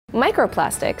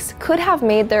Microplastics could have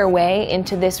made their way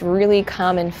into this really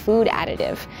common food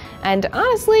additive, and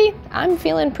honestly, I'm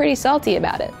feeling pretty salty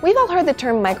about it. We've all heard the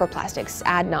term microplastics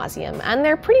ad nauseum, and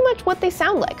they're pretty much what they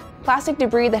sound like. Plastic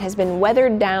debris that has been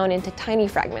weathered down into tiny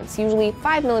fragments, usually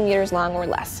 5 millimeters long or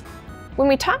less. When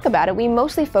we talk about it, we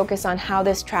mostly focus on how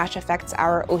this trash affects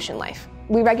our ocean life.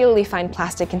 We regularly find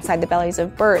plastic inside the bellies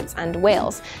of birds and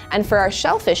whales, and for our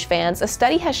shellfish fans, a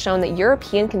study has shown that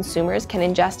European consumers can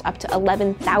ingest up to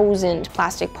 11,000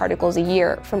 plastic particles a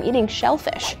year from eating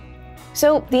shellfish.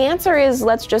 So the answer is,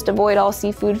 let's just avoid all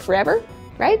seafood forever,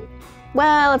 right?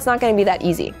 Well, it's not going to be that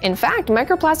easy. In fact,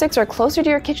 microplastics are closer to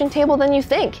your kitchen table than you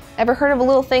think. Ever heard of a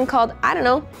little thing called, I don't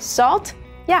know, salt?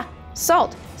 Yeah,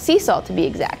 salt. Sea salt to be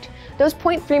exact. Those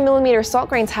 0.3 millimeter salt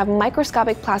grains have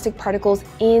microscopic plastic particles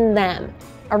in them.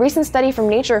 A recent study from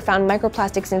Nature found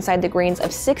microplastics inside the grains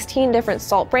of 16 different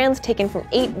salt brands taken from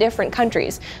 8 different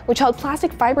countries, which held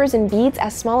plastic fibers and beads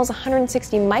as small as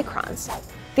 160 microns.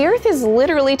 The Earth is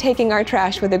literally taking our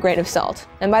trash with a grain of salt.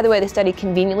 And by the way, the study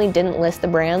conveniently didn't list the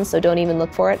brands, so don't even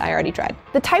look for it, I already tried.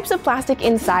 The types of plastic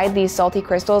inside these salty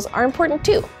crystals are important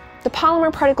too. The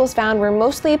polymer particles found were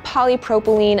mostly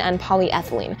polypropylene and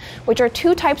polyethylene, which are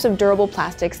 2 types of durable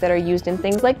plastics that are used in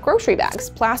things like grocery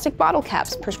bags, plastic bottle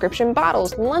caps, prescription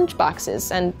bottles, lunch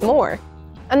boxes, and more.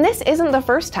 And this isn't the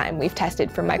first time we've tested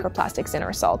for microplastics in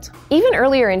our salt. Even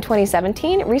earlier in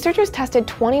 2017, researchers tested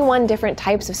 21 different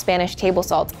types of Spanish table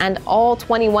salt, and all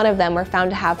 21 of them were found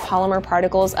to have polymer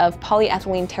particles of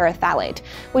polyethylene terephthalate,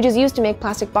 which is used to make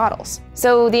plastic bottles.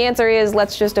 So the answer is,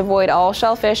 let's just avoid all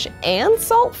shellfish and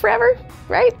salt forever,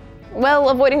 right?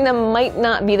 Well, avoiding them might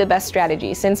not be the best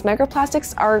strategy, since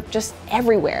microplastics are just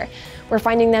everywhere. We're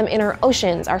finding them in our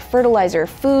oceans, our fertilizer,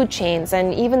 food chains,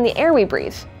 and even the air we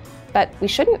breathe. But we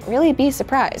shouldn't really be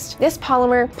surprised. This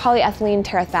polymer, polyethylene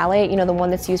terephthalate, the one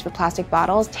that's used for plastic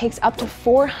bottles, takes up to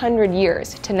 400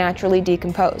 years to naturally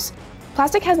decompose.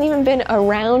 Plastic hasn't even been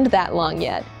around that long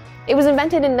yet. It was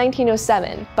invented in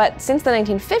 1907, but since the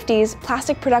 1950s,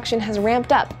 plastic production has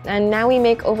ramped up, and now we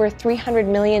make over 300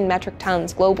 million metric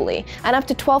tons globally, and up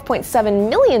to 12.7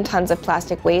 million tons of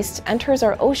plastic waste enters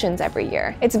our oceans every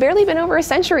year. It's barely been over a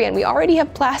century, and we already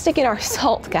have plastic in our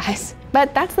salt, guys.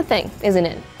 But that's the thing, isn't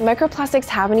it? Microplastics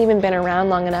haven't even been around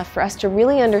long enough for us to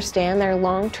really understand their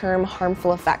long-term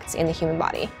harmful effects in the human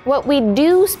body. What we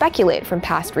do speculate from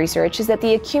past research is that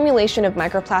the accumulation of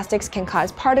microplastics can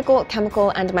cause particle, chemical,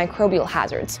 and microbial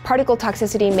hazards. Particle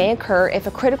toxicity may occur if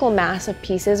a critical mass of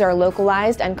pieces are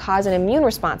localized and cause an immune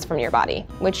response from your body,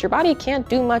 which your body can't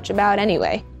do much about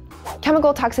anyway.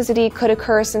 Chemical toxicity could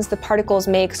occur since the particles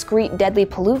may excrete deadly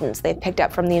pollutants they've picked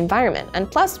up from the environment, and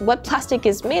plus, what plastic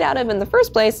is made out of in the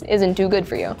first place isn't too good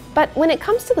for you. But when it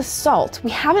comes to the salt, we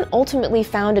haven't ultimately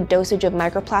found a dosage of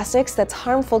microplastics that's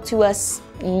harmful to us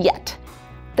yet.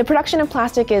 The production of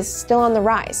plastic is still on the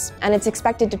rise, and it's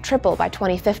expected to triple by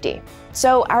 2050.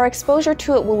 So our exposure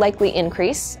to it will likely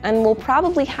increase, and we'll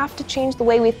probably have to change the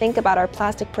way we think about our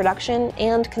plastic production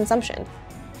and consumption.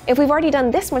 If we've already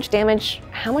done this much damage,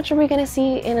 how much are we going to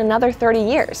see in another 30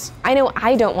 years? I know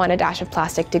I don't want a dash of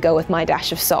plastic to go with my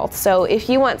dash of salt, so if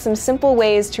you want some simple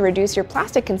ways to reduce your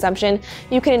plastic consumption,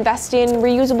 you can invest in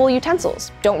reusable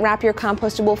utensils. Don't wrap your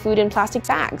compostable food in plastic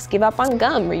bags, give up on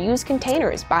gum, reuse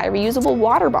containers, buy reusable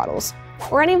water bottles,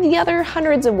 or any of the other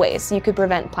hundreds of ways you could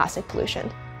prevent plastic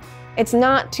pollution. It's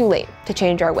not too late to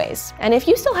change our ways, and if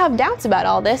you still have doubts about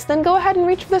all this, then go ahead and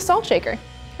reach for the salt shaker.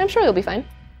 I'm sure you'll be fine.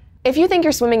 If you think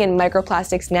you're swimming in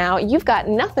microplastics now, you've got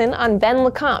nothing on Ben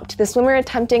LeCompte, the swimmer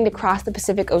attempting to cross the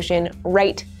Pacific Ocean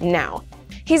right now.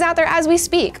 He's out there as we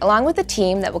speak, along with a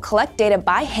team that will collect data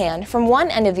by hand from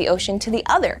one end of the ocean to the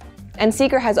other. And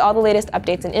Seeker has all the latest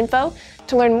updates and info.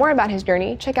 To learn more about his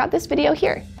journey, check out this video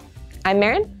here. I'm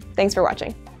Maren, thanks for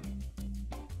watching.